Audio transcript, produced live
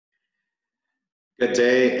Good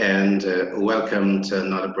day and welcome to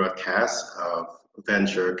another broadcast of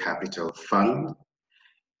Venture Capital Fund.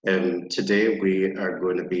 Today we are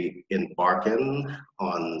going to be embarking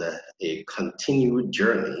on a continued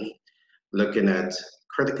journey looking at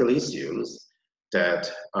critical issues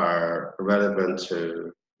that are relevant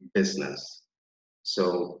to business.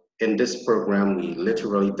 So in this program, we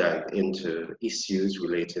literally dive into issues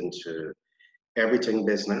relating to everything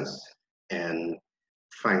business and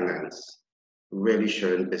finance, really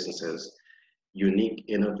showing businesses unique,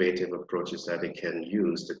 innovative approaches that they can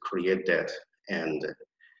use to create debt and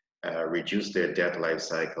reduce their debt life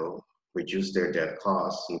cycle, reduce their debt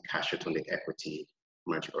costs, and cash it on the equity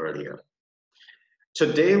much earlier.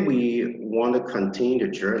 Today, we want to continue the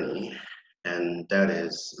journey, and that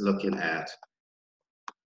is looking at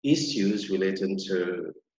issues relating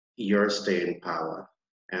to your staying power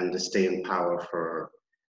and the staying power for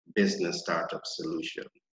business startup solution.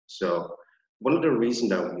 So one of the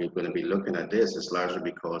reasons that we're going to be looking at this is largely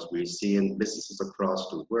because we're seeing businesses across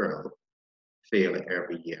the world fail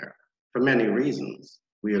every year for many reasons.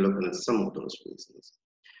 We are looking at some of those reasons.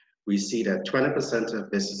 We see that 20%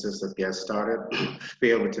 of businesses that get started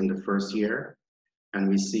fail within the first year, and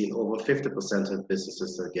we see over 50% of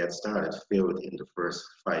businesses that get started fail within the first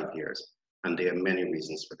 5 years, and there are many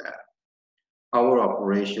reasons for that. Our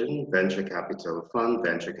operation, Venture Capital Fund,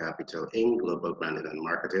 Venture Capital Inc., Global Branding and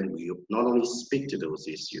Marketing, we not only speak to those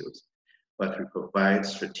issues, but we provide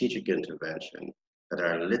strategic intervention that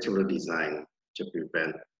are literally designed to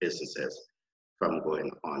prevent businesses from going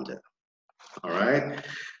under. All right.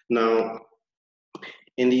 Now,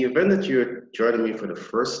 in the event that you're joining me for the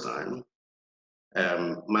first time,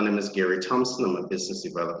 my name is Gary Thompson. I'm a business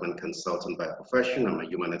development consultant by profession. I'm a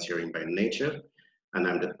humanitarian by nature, and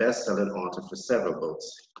I'm the best-selling author for several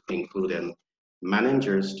books, including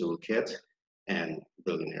Manager's Toolkit and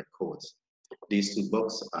Billionaire Codes. These two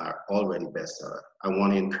books are already bestseller. I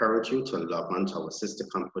want to encourage you to log on to our sister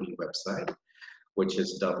company website, which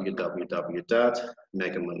is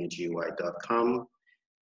www.megamoneygy.com,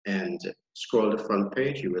 and scroll the front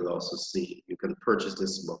page. You will also see you can purchase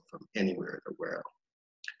this book from anywhere in the world.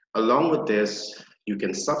 Along with this, you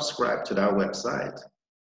can subscribe to that website,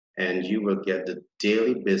 and you will get the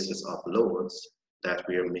daily business uploads that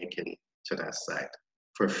we are making to that site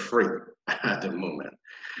for free at the moment.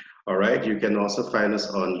 All right, you can also find us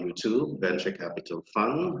on YouTube, Venture Capital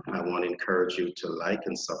Fund. I want to encourage you to like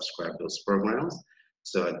and subscribe those programs.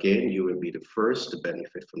 So again, you will be the first to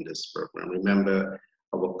benefit from this program. Remember,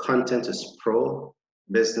 our content is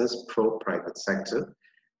pro-business, pro-private sector,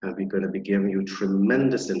 and we're going to be giving you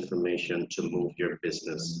tremendous information to move your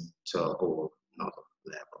business to a whole nother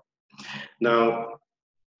level. Now,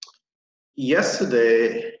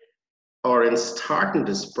 yesterday, or in starting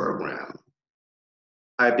this program,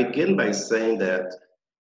 I begin by saying that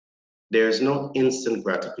there's no instant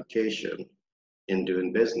gratification in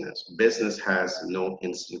doing business. Business has no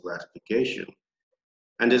instant gratification.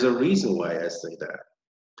 And there's a reason why I say that.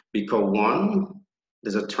 Because one,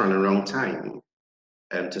 there's a turnaround time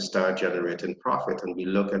to start generating profit. And we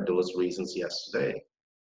look at those reasons yesterday.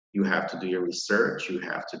 You have to do your research, you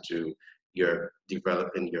have to do your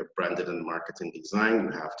developing your branding and marketing design,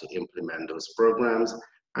 you have to implement those programs,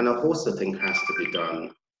 and a host of things has to be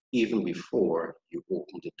done even before you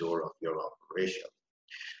open the door of your operation.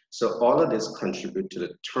 So all of this contribute to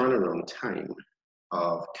the turnaround time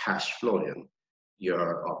of cash flowing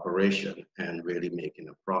your operation and really making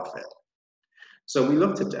a profit. So we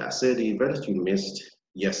looked at that. So the event that you missed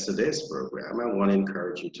yesterday's program, I want to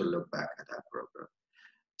encourage you to look back at that program.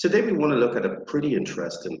 Today we want to look at a pretty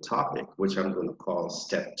interesting topic, which I'm going to call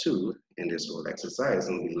step 2 in this whole exercise,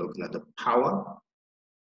 and we're looking at the power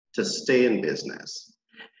to stay in business.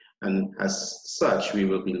 And as such, we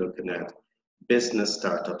will be looking at business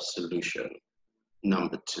startup solution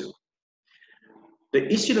number 2.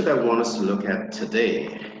 The issue that I want us to look at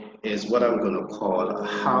today is what I'm going to call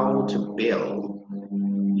how to build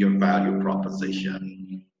your value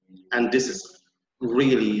proposition. And this is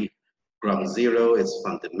really ground zero, it's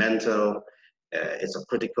fundamental, it's a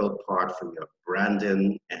critical part from your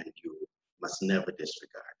branding, and you must never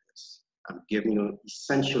disregard this. I'm giving you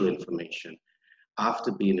essential information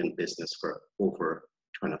after being in business for over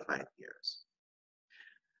 25 years.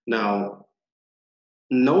 Now,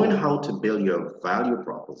 knowing how to build your value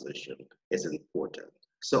proposition is important.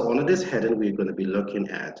 So under this heading, we're going to be looking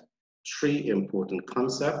at 3 important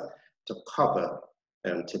concepts to cover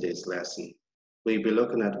today's lesson. We'll be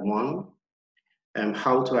looking at 1,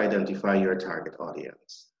 how to identify your target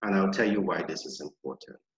audience. And I'll tell you why this is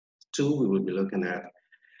important. 2, we will be looking at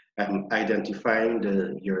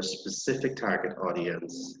identifying your specific target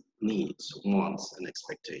audience needs, wants, and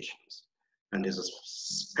expectations. And there's a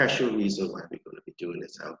special reason why we're going to be doing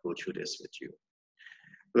this. I'll go through this with you.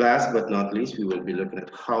 Last but not least, we will be looking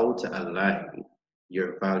at how to align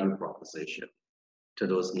your value proposition to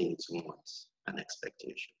those needs, wants, and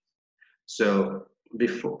expectations. So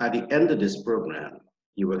at the end of this program,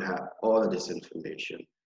 you will have all of this information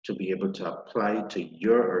to be able to apply to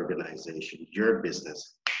your organization, your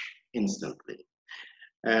business instantly.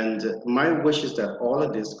 And my wish is that all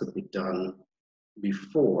of this could be done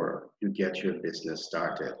before you get your business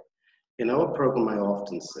started. In our program, I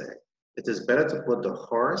often say, it is better to put the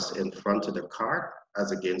horse in front of the cart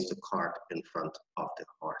as against the cart in front of the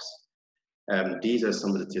horse. These are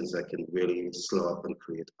some of the things that can really slow up and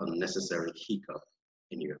create unnecessary hiccup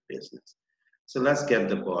in your business. So let's get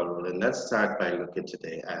the ball rolling. Let's start by looking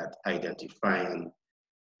today at identifying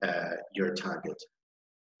your target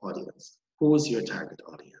audience. Who's your target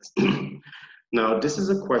audience? Now, this is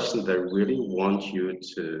a question that I really want you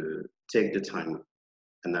to take the time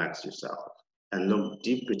and ask yourself and look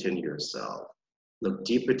deep within yourself, look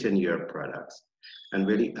deep within your products, and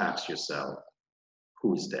really ask yourself,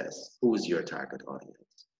 who's this? Who's your target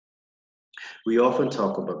audience? We often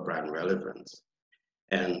talk about brand relevance,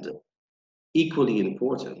 and equally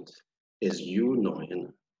important is you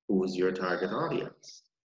knowing who's your target audience.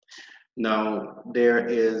 Now, there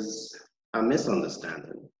is a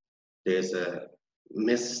misunderstanding. There's a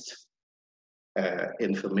missed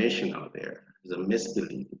information out there. There's a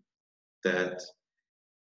misbelief that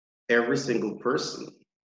every single person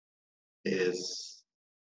is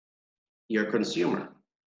your consumer.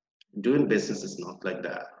 Doing business is not like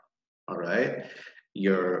that, all right?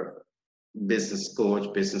 Your business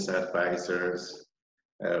coach, business advisors,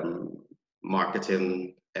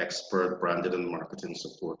 marketing expert, branded and marketing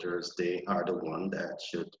supporters, they are the one that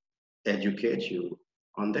should educate you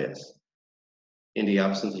on this. In the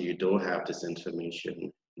absence, you don't have this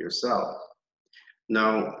information yourself.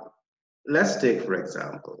 Now, let's take, for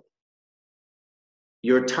example,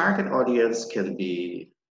 your target audience can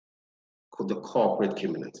be the corporate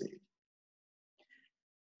community.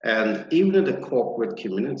 And even in the corporate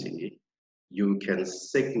community, you can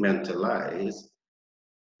segmentalize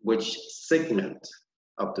which segment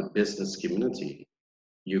of the business community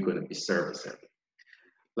you're going to be servicing.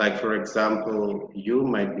 Like, for example, you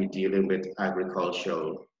might be dealing with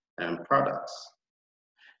agricultural products.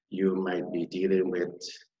 You might be dealing with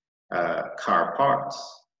car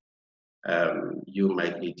parts. You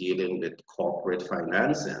might be dealing with corporate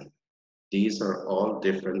financing. These are all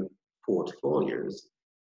different portfolios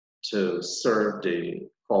to serve the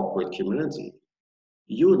corporate community.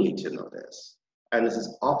 You need to know this. And this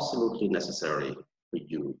is absolutely necessary for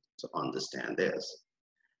you to understand this.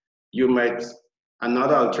 You might,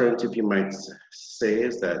 another alternative you might say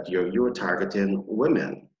is that you're targeting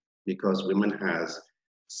women because women has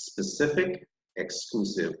specific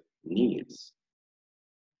exclusive needs.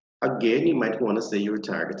 Again, you might want to say you're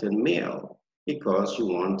targeting male because you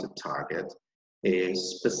want to target a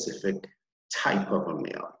specific type of a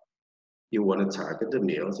male. You want to target the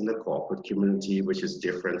males in the corporate community, which is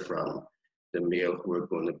different from the male who are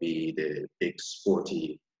going to be the big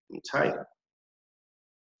sporty type.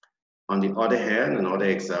 On the other hand, another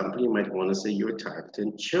example, you might want to say you're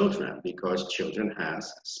targeting children because children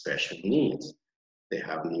has special needs. They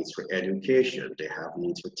have needs for education. They have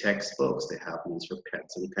needs for textbooks. They have needs for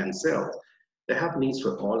pens and pencils. They have needs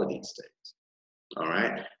for all of these things. All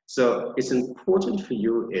right. So it's important for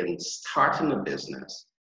you in starting a business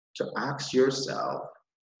to ask yourself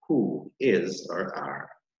who is or are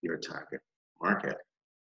your target market.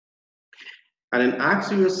 And in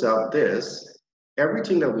asking yourself this,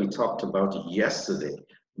 everything that we talked about yesterday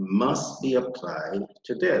must be applied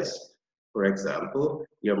to this. For example,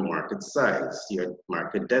 your market size, your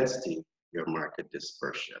market density, your market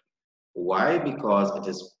dispersion. Why? Because it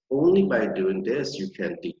is only by doing this you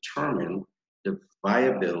can determine the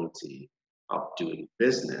viability of doing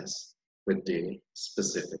business with the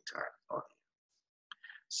specific target audience.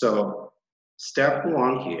 So step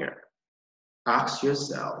one here, ask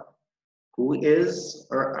yourself who is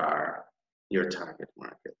or are your target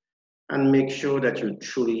market, and make sure that you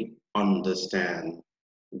truly understand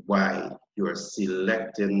why you are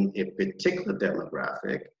selecting a particular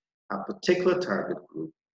demographic, a particular target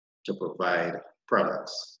group to provide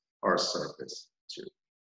products or service to.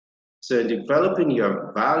 So in developing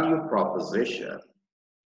your value proposition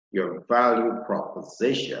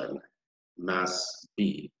must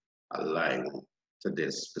be aligned to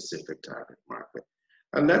this specific target market.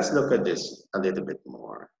 And let's look at this a little bit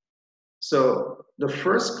more. So the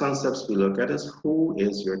first concepts we look at is who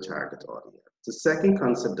is your target audience. The second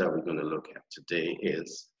concept that we're going to look at today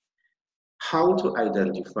is how to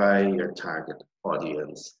identify your target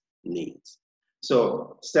audience needs.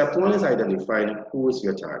 So step one is identifying who is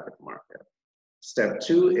your target market. Step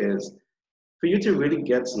two is for you to really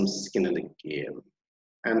get some skin in the game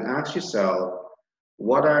and ask yourself,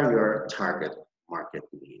 what are your target market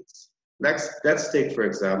needs? Let's take, for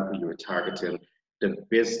example, you're targeting the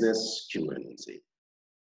business community.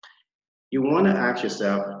 You want to ask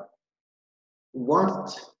yourself, what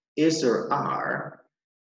is or are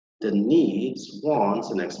the needs,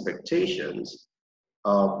 wants, and expectations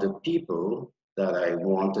of the people that I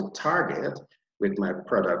want to target with my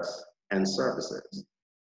products and services?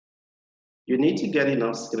 You need to get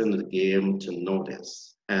enough skill in the game to know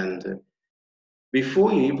this. And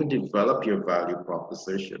before you even develop your value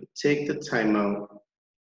proposition, take the time out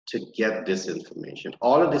to get this information.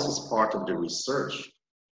 All of this is part of the research.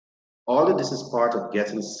 All of this is part of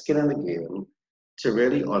getting skin in the game to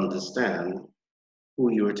really understand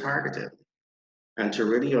who you're targeting and to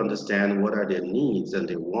really understand what are their needs and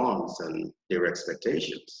their wants and their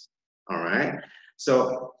expectations. All right.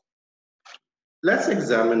 So let's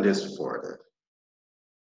examine this further.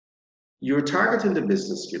 You're targeting the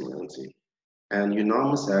business community, and you now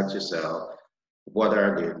must ask yourself, what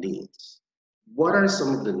are their needs? What are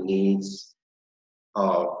some of the needs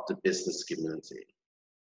of the business community?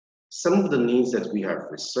 Some of the needs that we have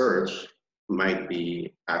researched might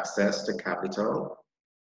be access to capital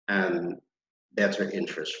and better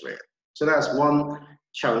interest rate. So that's one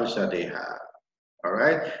challenge that they have. All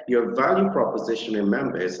right. Your value proposition,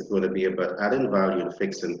 remember, is going to be about adding value and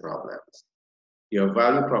fixing problems. Your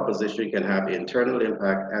value proposition can have internal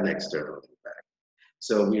impact and external impact.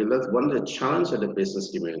 So we look, one of the challenges that the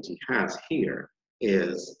business community has here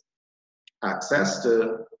is access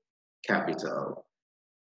to capital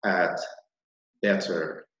at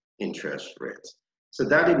better interest rates. So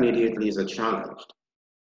that immediately is a challenge.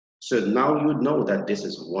 So now you know that this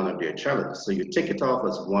is one of their challenges. So you take it off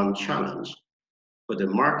as one challenge for the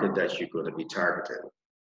market that you're going to be targeting.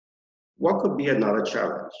 What could be another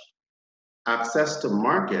challenge? Access to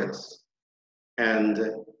markets and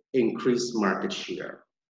increase market share.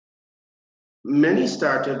 Many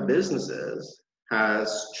startup businesses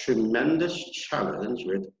has tremendous challenge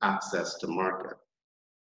with access to market.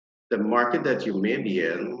 The market that you may be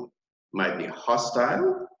in might be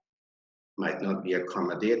hostile, might not be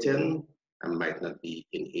accommodating, and might not be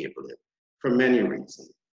enabling for many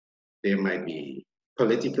reasons. There might be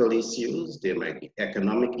political issues, there might be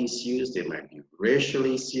economic issues, there might be racial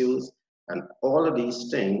issues, and all of these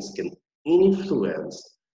things can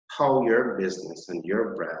influence how your business and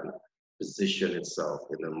your brand position itself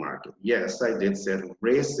in the market. Yes, I did say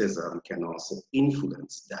racism can also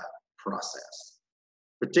influence that process,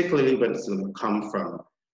 particularly when it's going to come from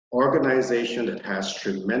organization that has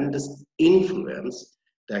tremendous influence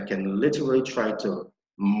that can literally try to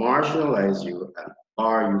marginalize you and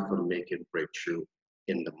bar you from making breakthrough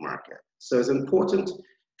in the market. So it's important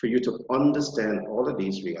for you to understand all of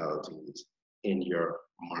these realities in your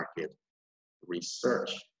market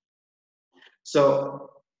research. So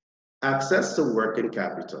access to working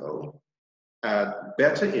capital at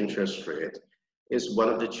better interest rate is one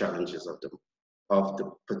of the challenges of the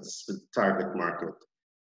target market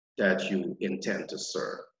that you intend to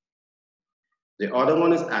serve. The other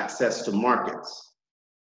one is access to markets.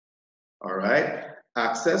 All right,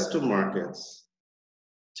 access to markets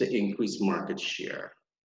to increase market share.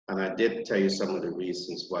 And I did tell you some of the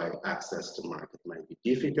reasons why access to market might be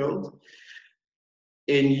difficult.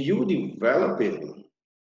 In you developing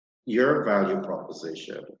your value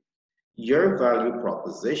proposition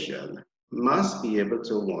must be able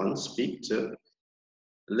to, one, speak to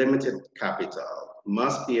limited capital,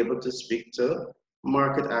 must be able to speak to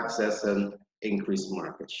market access and increase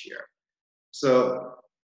market share. So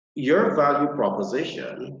your value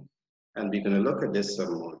proposition, and we're going to look at this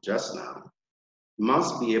some more just now,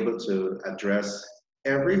 must be able to address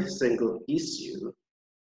every single issue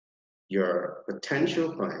your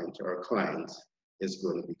potential client or client is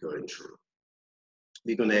going to be going through.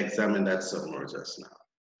 We're going to examine that some more just now.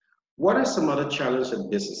 What are some other challenges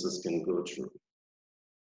that businesses can go through?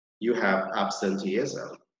 You have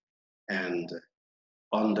absenteeism and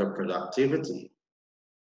underproductivity.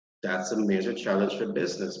 That's a major challenge for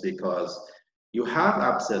business because you have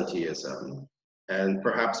absenteeism, and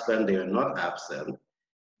perhaps when they are not absent,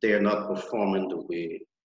 they are not performing the way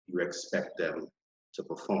you expect them to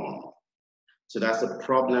perform. So that's a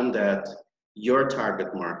problem that your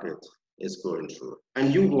target market is going through.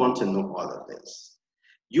 And you want to know all of this.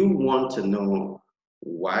 You want to know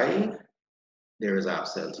why there is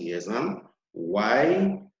absenteeism,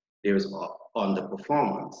 why there is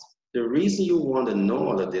underperformance. The reason you want to know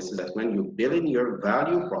all of this is that when you build in your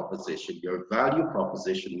value proposition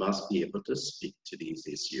must be able to speak to these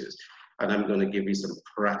issues. And I'm going to give you some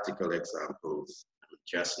practical examples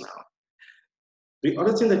just now. The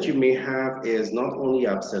other thing that you may have is not only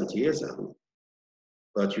absenteeism,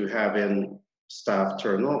 but you have in staff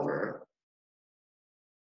turnover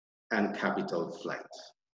and capital flight.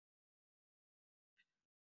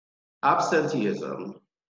 Absenteeism,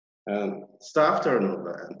 staff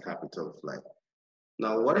turnover, and capital flight.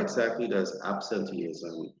 Now, what exactly does staff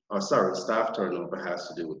turnover has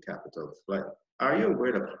to do with capital flight? Are you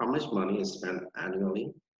aware of how much money is spent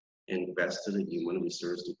annually invested in human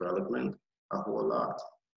resource development? A whole lot.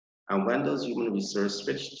 And when those human resource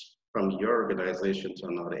switched from your organization to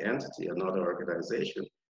another entity, another organization,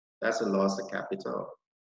 that's a loss of capital.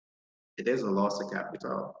 It is a loss of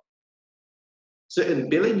capital. So in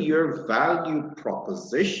building your value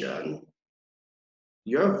proposition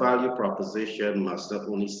must not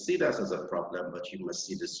only see that as a problem, but you must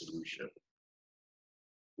see the solution.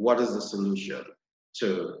 What is the solution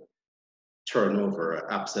to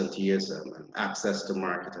turnover, absenteeism, and access to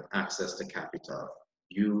market and access to capital?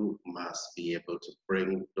 You must be able to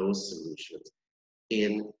bring those solutions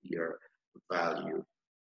in your value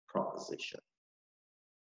proposition.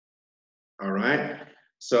 All right,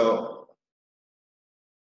 so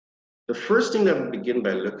the first thing that we begin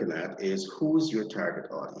by looking at is who's your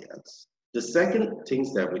target audience. The second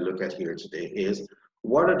things that we look at here today is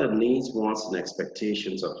what are the needs, wants, and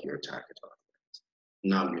expectations of your target audience.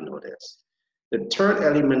 Now you know this. The third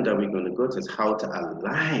element that we're going to go to is how to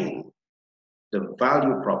align the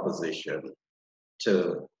value proposition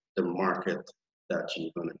to the market that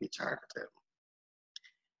you're going to be targeting.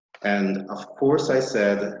 And of course, I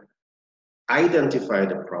said, identify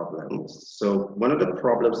the problems. So one of the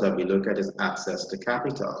problems that we look at is access to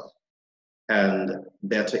capital and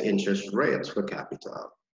better interest rates for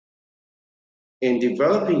capital. In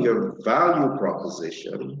developing your value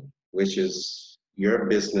proposition, which is your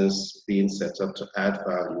business being set up to add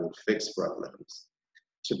value and fix problems,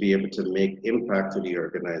 to be able to make impact to the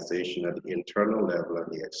organization at the internal level and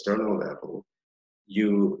the external level,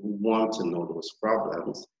 you want to know those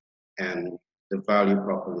problems, and the value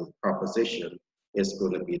proposition is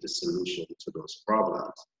going to be the solution to those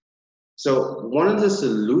problems. So one of the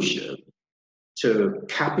solutions to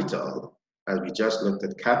capital, as we just looked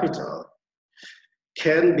at capital,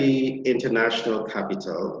 can be international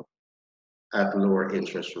capital at lower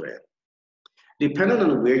interest rate. Depending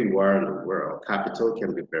on where you are in the world, capital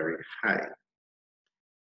can be very high.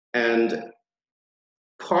 And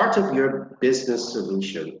part of your business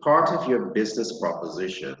solution, part of your business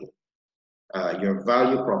proposition, your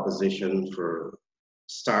value proposition for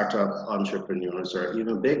startup entrepreneurs or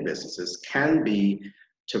even big businesses can be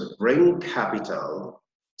to bring capital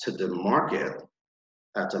to the market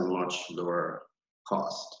at a much lower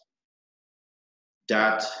cost.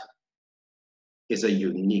 That is a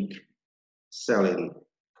unique selling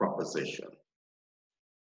proposition.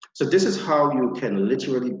 So this is how you can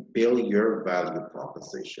literally build your value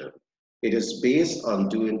proposition. It is based on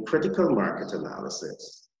doing critical market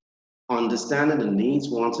analysis, understanding the needs,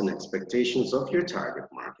 wants, and expectations of your target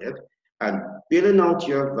market, and building out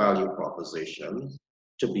your value proposition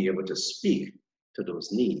to be able to speak to those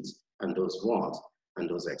needs and those wants and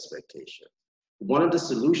those expectations. One of the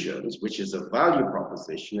solutions, which is a value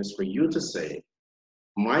proposition, is for you to say,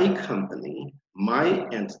 my company, my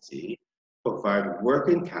entity, provide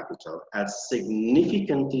working capital at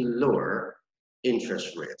significantly lower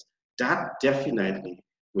interest rates. That definitely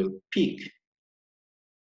will pique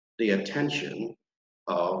the attention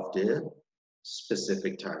of the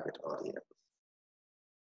specific target audience.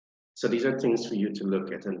 So these are things for you to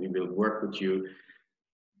look at, and we will work with you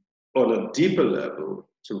on a deeper level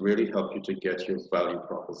to really help you to get your value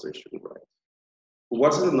proposition right.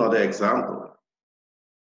 What is another example?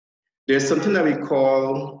 There's something that we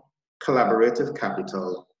call collaborative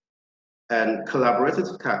capital, and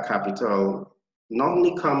collaborative capital may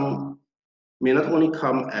not only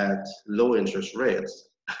come at low interest rates,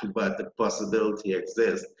 but the possibility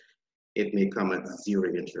exists it may come at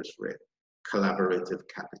zero interest rate. Collaborative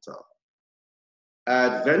capital.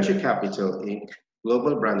 At Venture Capital Inc.,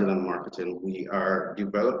 Global Branding and Marketing, we are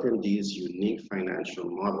developing these unique financial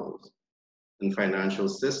models and financial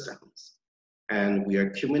systems, and we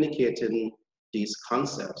are communicating these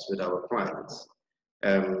concepts with our clients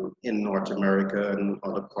in North America and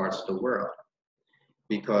other parts of the world,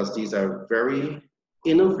 because these are very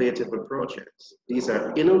innovative approaches. These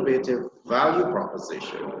are innovative value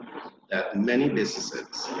propositions that many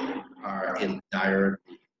businesses are in dire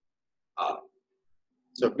need of.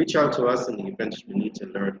 So reach out to us in the event you need to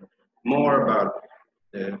learn more about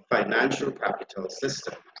the financial capital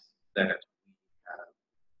systems that we have.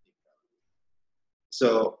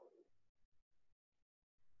 So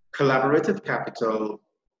collaborative capital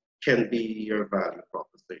can be your value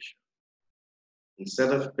proposition.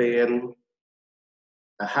 Instead of paying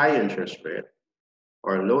a high interest rate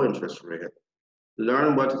or a low interest rate,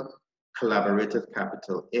 learn what collaborative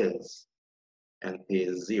capital is and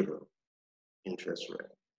pay zero interest rate.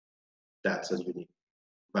 That's a unique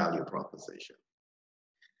value proposition.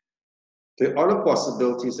 The other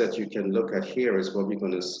possibilities that you can look at here is what we're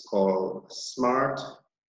going to call smart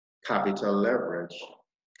capital leverage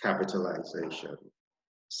capitalization.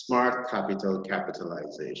 Smart capital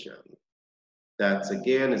capitalization. That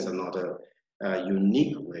again is another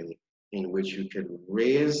unique way in which you can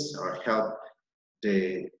raise or help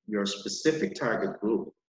your specific target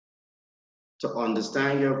group to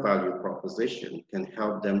understand your value proposition, can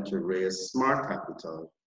help them to raise smart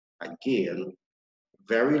capital, again,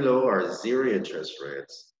 very low or zero interest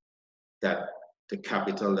rates, that the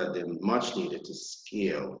capital that they much needed to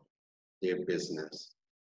scale their business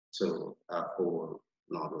to a whole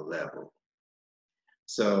another level.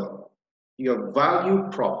 So your value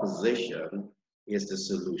proposition is the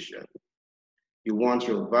solution. You want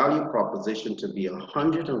your value proposition to be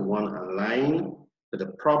 101 aligned to the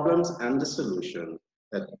problems and the solution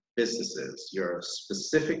that businesses, your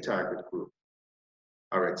specific target group,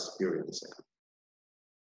 are experiencing.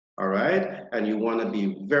 All right? And you want to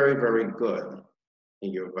be very, very good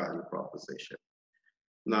in your value proposition.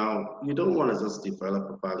 Now, you don't want to just develop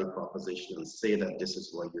a value proposition and say that this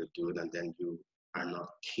is what you're doing and then you are not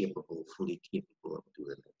capable, fully capable of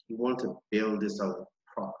doing it. You want to build this out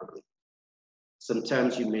properly.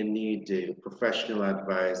 Sometimes you may need professional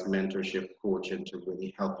advice, mentorship, coaching to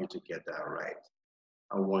really help you to get that right.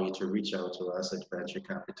 I want you to reach out to us at Venture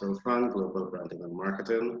Capital Fund, Global Branding and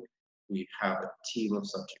Marketing. We have a team of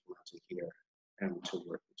subject matter here and to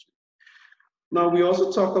work with you. Now, we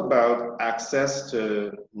also talk about access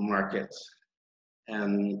to markets,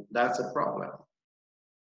 and that's a problem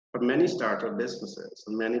for many startup businesses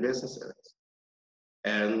and many businesses.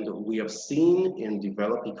 And we have seen in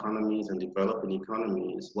developed economies and developing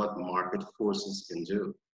economies what market forces can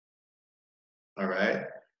do. All right?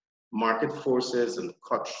 Market forces and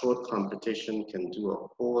cutthroat competition can do a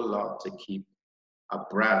whole lot to keep a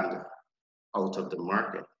brand out of the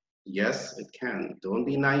market. Yes, it can. Don't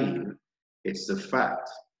be naive. It's the fact.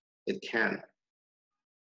 It can.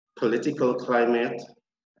 Political climate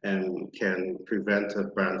can prevent a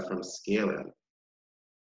brand from scaling.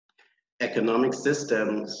 Economic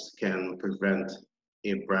systems can prevent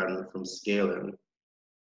a brand from scaling.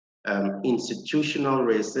 Institutional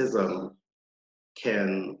racism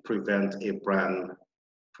can prevent a brand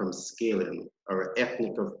from scaling, or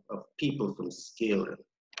ethnic of people from scaling.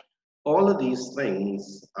 All of these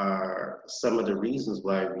things are some of the reasons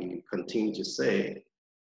why we continue to say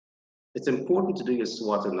it's important to do your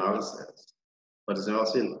SWOT analysis, but it's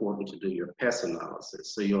also important to do your PES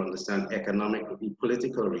analysis so you understand economic,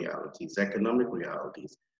 political realities, economic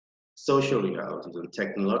realities, social realities, and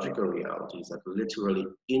technological realities that literally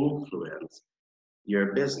influence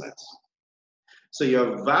your business. So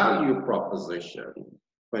your value proposition,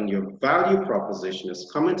 when your value proposition is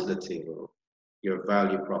coming to the table, your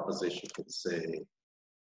value proposition could say,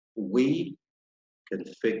 we can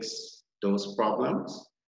fix those problems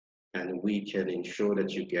and we can ensure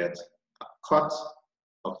that you get a cut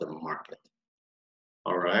of the market.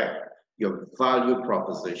 All right? Your value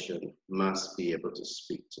proposition must be able to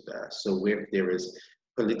speak to that. So if there is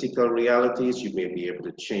political realities, you may be able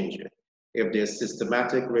to change it. If there's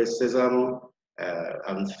systematic racism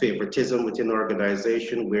and favoritism within an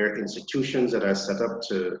organization where institutions that are set up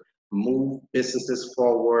to move businesses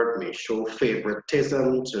forward may show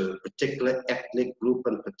favoritism to a particular ethnic group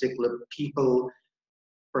and particular people,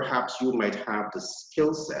 perhaps you might have the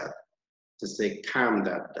skill set to say, calm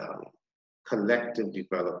that down. Collective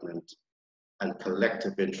development and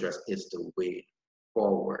collective interest is the way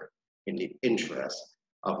forward in the interest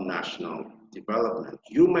of national development.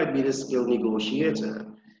 You might be the skilled negotiator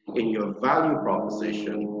in your value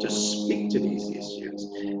proposition to speak to these issues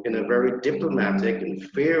in a very diplomatic and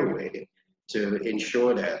fair way to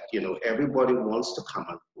ensure that everybody wants to come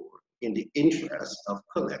on board in the interest of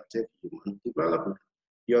collective human development.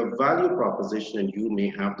 Your value proposition, and you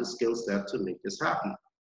may have the skill set to make this happen.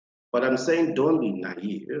 But I'm saying don't be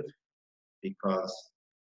naive, because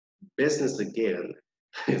business, again,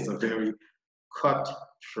 is a very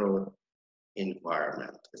cutthroat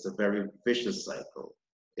environment. It's a very vicious cycle.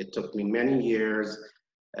 It took me many years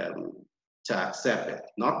to accept it,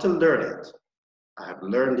 not to learn it. I have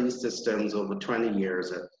learned these systems over 20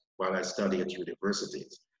 years at while I studied at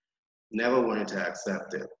universities. Never wanted to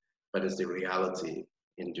accept it, but it's the reality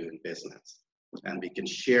in doing business. And we can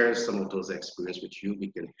share some of those experiences with you.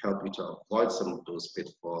 We can help you to avoid some of those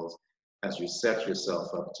pitfalls as you set yourself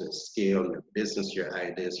up to scale your business, your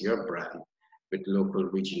ideas, your brand with local,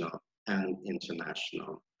 regional, and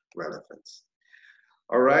international relevance.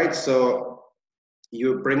 All right, so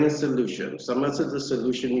you bring a solution. Some of the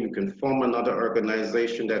solution, you can form another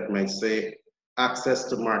organization that might say access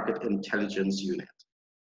to market intelligence unit.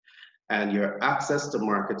 And your access to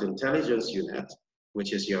market intelligence unit,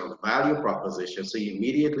 which is your value proposition. So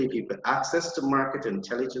immediately people access to market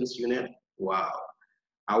intelligence unit. Wow,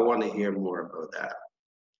 I want to hear more about that.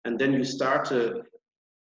 And then you start to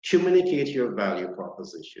communicate your value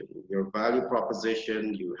proposition. Your value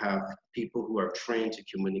proposition, you have people who are trained to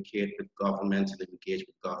communicate with government and engage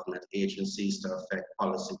with government agencies to affect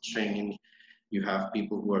policy change. You have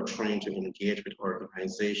people who are trained to engage with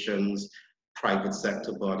organizations, private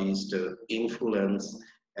sector bodies to influence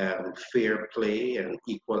fair play and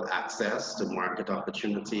equal access to market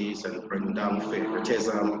opportunities and bring down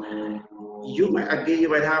favoritism. You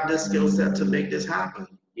might have the skill set to make this happen.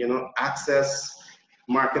 You know,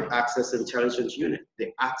 market access intelligence unit.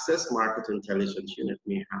 The access market intelligence unit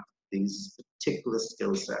may have these particular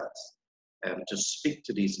skill sets to speak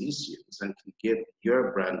to these issues and to give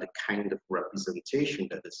your brand the kind of representation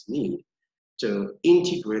that is needed to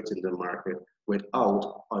integrate in the market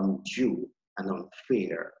without undue and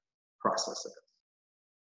unfair processes.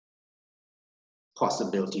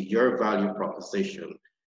 Possibility, your value proposition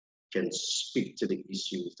can speak to the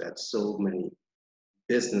issues that so many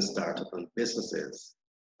business startups and businesses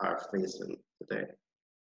are facing today.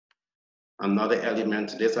 Another element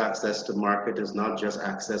to this access to market is not just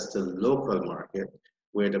access to local market,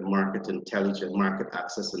 where the market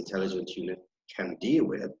access intelligence unit can deal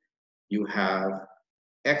with. You have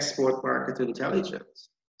export market intelligence.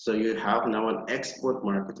 So you have now an export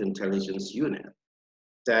market intelligence unit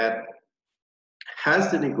that has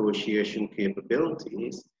the negotiation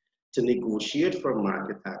capabilities to negotiate for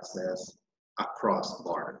market access across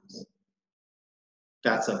borders.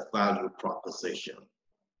 That's a value proposition.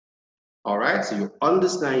 All right, so you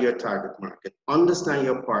understand your target market, understand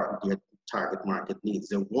your target market needs.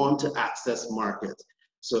 They want to access markets.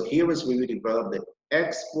 So here is where we develop the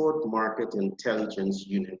export market intelligence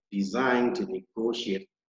unit designed to negotiate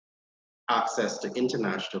access to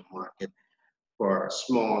international market for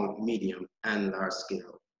small, medium, and large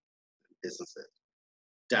scale businesses.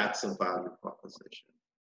 That's a value proposition.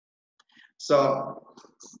 So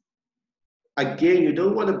again, you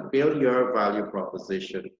don't want to build your value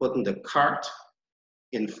proposition putting the cart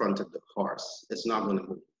in front of the horse. It's not going to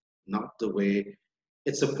move, not the way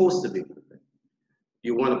it's supposed to be moving.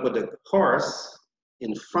 You want to put the horse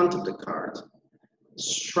in front of the cart,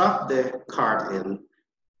 strap the cart in,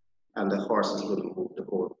 and the horse is going to move the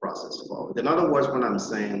whole process forward. In other words, what I'm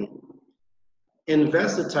saying,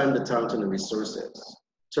 invest the time, the talent, and the resources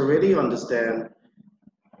to really understand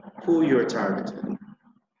who you're targeting,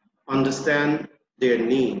 understand their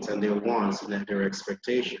needs and their wants and their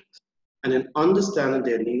expectations. And in understanding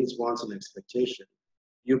their needs, wants, and expectations,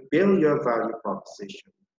 you build your value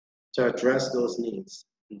proposition to address those needs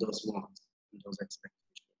and those wants and those expectations.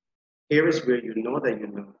 Here is where you know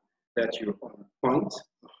that you're on point,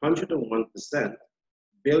 101%,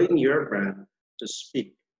 building your brand to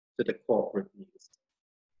speak to the corporate needs,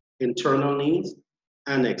 internal needs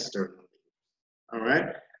and external needs. All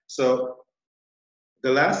right? So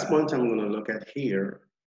the last point I'm going to look at here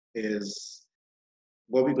is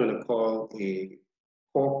what we're going to call a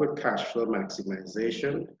corporate cash flow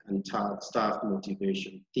maximization and staff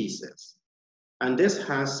motivation thesis. And this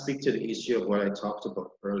has speak to the issue of what I talked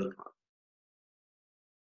about earlier on.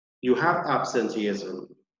 You have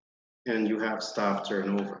absenteeism and you have staff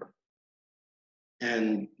turnover.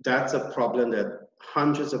 And that's a problem that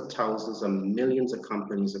hundreds of thousands and millions of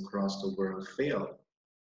companies across the world fail.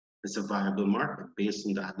 It's a viable market based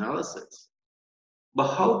on the analysis.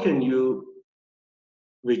 But how can you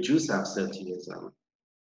reduce absenteeism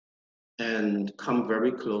and come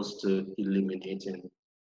very close to eliminating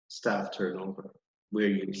staff turnover,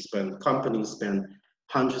 where companies spend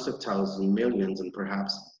hundreds of thousands, millions, and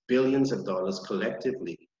perhaps billions of dollars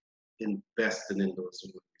collectively investing in those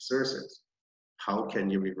resources? How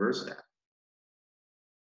can you reverse that?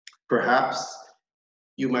 Perhaps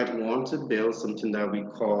you might want to build something that we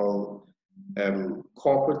call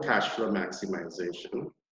corporate cash flow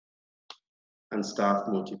maximization and staff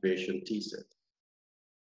motivation thesis.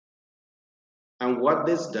 And what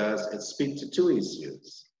this does, it speaks to two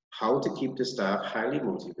issues: how to keep the staff highly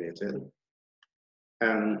motivated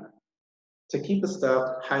and To keep a staff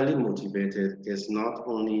highly motivated is not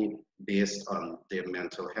only based on their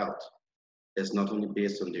mental health, it's not only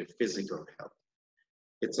based on their physical health,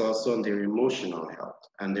 it's also on their emotional health.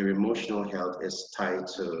 And their emotional health is tied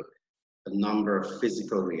to a number of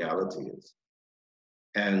physical realities.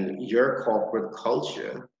 And your corporate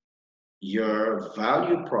culture, your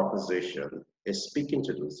value proposition is speaking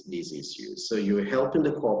to these issues. So you're helping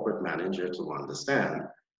the corporate manager to understand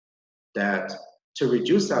that to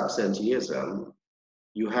reduce absenteeism,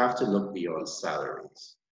 you have to look beyond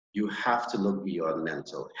salaries. You have to look beyond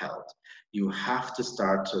mental health. You have to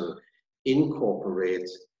start to incorporate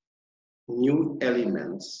new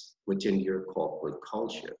elements within your corporate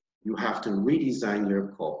culture. You have to redesign your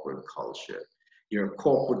corporate culture. Your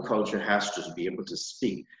corporate culture has to be able to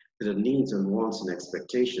speak to the needs and wants and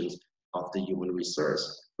expectations of the human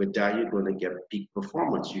resource. With that, you're going to get peak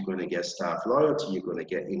performance. You're going to get staff loyalty. You're going to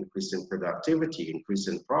get increase in productivity, increase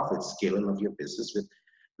in profit, scaling of your business with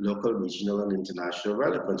local, regional, and international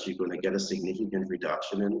relevance. You're going to get a significant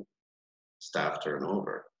reduction in staff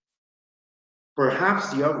turnover.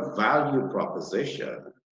 Perhaps your value proposition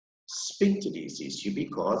speak to these issues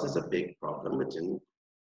because it's a big problem within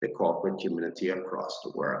the corporate community across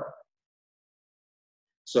the world.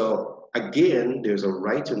 So again, there's a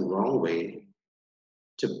right and wrong way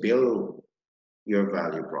to build your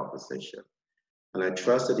value proposition. And I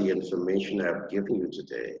trust that the information I've given you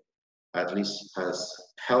today at least has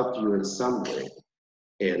helped you in some way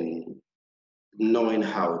in knowing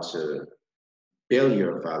how to build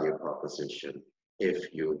your value proposition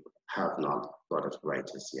if you have not got it right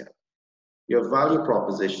as yet. Your value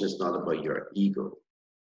proposition is not about your ego.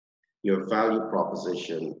 Your value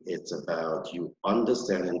proposition is about you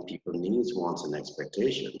understanding people's needs, wants, and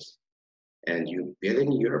expectations, and you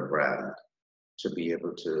building your brand to be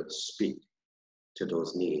able to speak to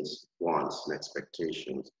those needs, wants, and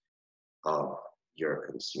expectations of your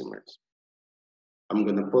consumers. I'm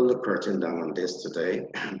going to pull the curtain down on this today,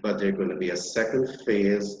 but there's going to be a second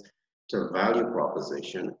phase to value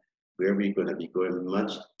proposition where we're going to be going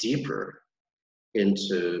much deeper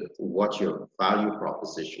into what your value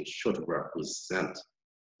proposition should represent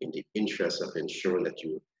in the interest of ensuring that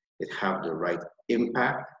it have the right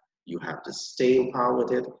impact, you have the staying power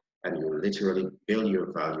with it, and you literally build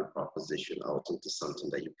your value proposition out into something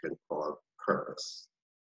that you can call purpose.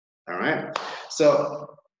 All right.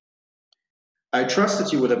 So I trust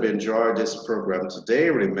that you would have enjoyed this program today.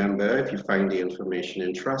 Remember, if you find the information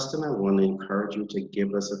interesting, I want to encourage you to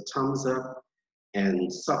give us a thumbs up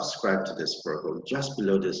and subscribe to this program. Just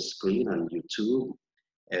below the screen on YouTube,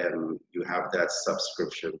 you have that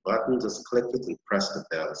subscription button. Just click it and press the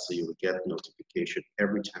bell so you will get notification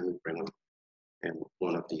every time we bring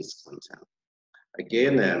one of these content.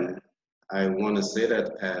 Again, I want to say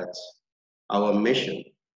that our mission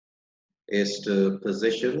is to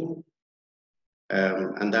position,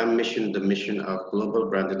 and that mission, the mission of Global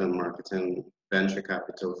Branding and Marketing Venture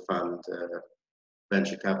Capital Fund,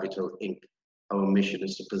 Venture Capital Inc. Our mission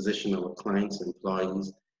is to position our clients,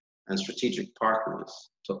 employees, and strategic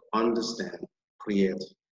partners to understand, create,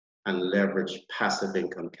 and leverage passive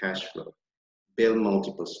income cash flow, build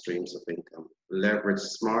multiple streams of income, leverage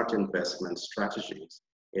smart investment strategies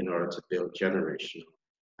in order to build generational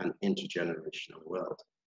and intergenerational wealth.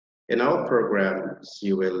 In our programs,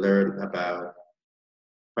 you will learn about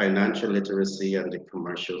financial literacy and the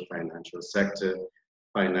commercial financial sector,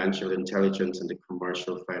 financial intelligence in the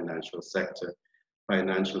commercial financial sector,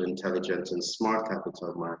 financial intelligence in smart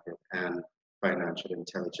capital market, and financial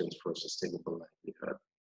intelligence for sustainable livelihood.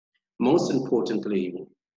 Most importantly,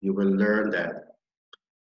 you will learn that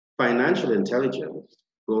financial intelligence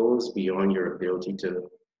goes beyond your ability to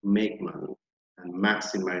make money and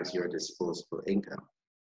maximize your disposable income.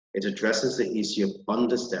 It addresses the issue of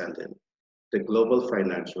understanding the global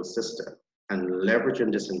financial system and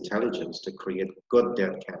leveraging this intelligence to create good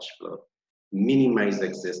debt cash flow, minimize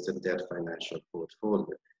existing debt financial portfolio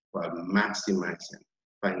while maximizing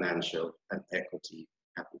financial and equity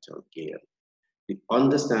capital gain. The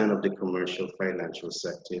understanding of the commercial financial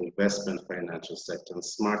sector, investment financial sector, and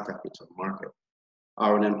smart capital market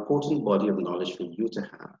are an important body of knowledge for you to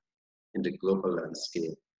have in the global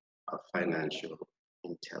landscape of financial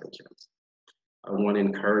intelligence. I want to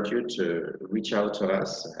encourage you to reach out to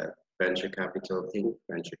us at Venture Capital Inc.,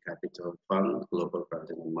 Venture Capital Fund, Global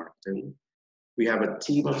Branding and Marketing. We have a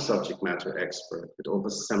team of subject matter experts with over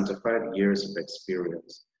 75 years of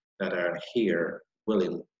experience that are here,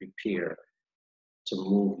 willing, prepared to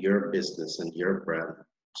move your business and your brand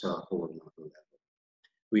to a whole nother level.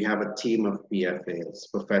 We have a team of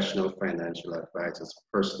PFAs, professional financial advisors,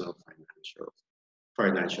 personal financials,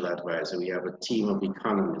 financial advisor. We have a team of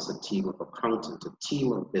economists, a team of accountants, a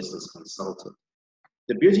team of business consultants.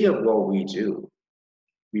 The beauty of what we do,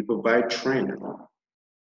 we provide training.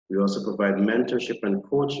 We also provide mentorship and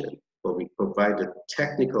coaching, but we provide the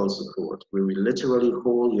technical support where we literally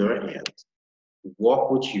hold your hand,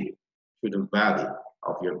 walk with you through the valley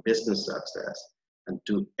of your business success, and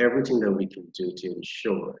do everything that we can do to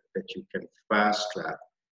ensure that you can fast track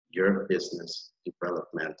your business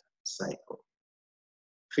development cycle.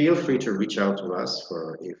 Feel free to reach out to us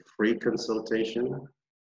for a free consultation.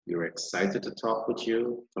 We're excited to talk with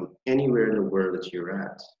you from anywhere in the world that you're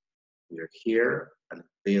at. We're here and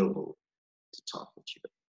available to talk with you.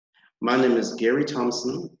 My name is Gary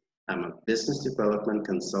Thompson. I'm a business development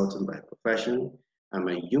consultant by profession. I'm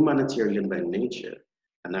a humanitarian by nature,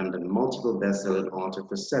 and I'm the multiple best-selling author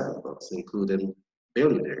for 7 books, including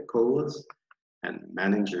Billionaire Codes and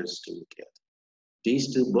Manager's Toolkit.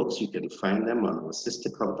 These 2 books, you can find them on our sister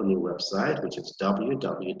company website, which is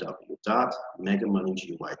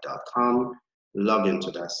www.megamoneygy.com. Log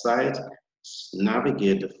into that site,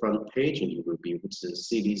 navigate the front page, and you will be able to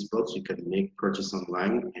see these books. You can make purchase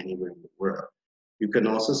online anywhere in the world. You can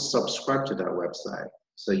also subscribe to that website,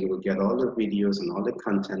 so you will get all the videos and all the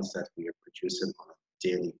contents that we are producing on a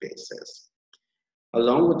daily basis.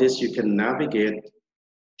 Along with this, you can navigate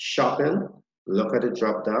shopping, look at the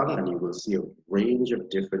drop down, and you will see a range of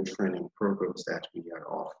different training programs that we are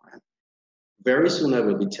offering. Very soon, I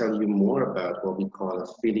will be telling you more about what we call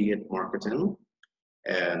affiliate marketing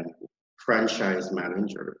and franchise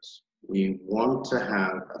managers. We want to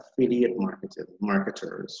have affiliate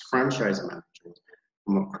marketers, franchise managers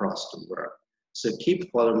from across the world. So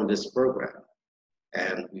keep following this program,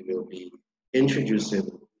 and we will be introducing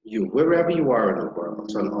you, wherever you are in the world,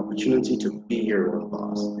 to an opportunity to be your own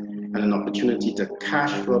boss and an opportunity to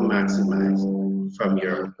cash flow maximize from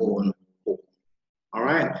your own home. All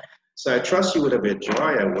right. So I trust you would have enjoyed.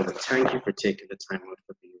 I want to thank you for taking the time out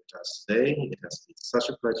to be with us today. It has been such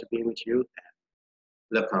a pleasure being with you. And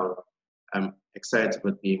look how I'm excited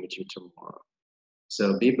about being with you tomorrow.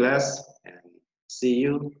 So be blessed and see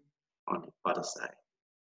you on the other side.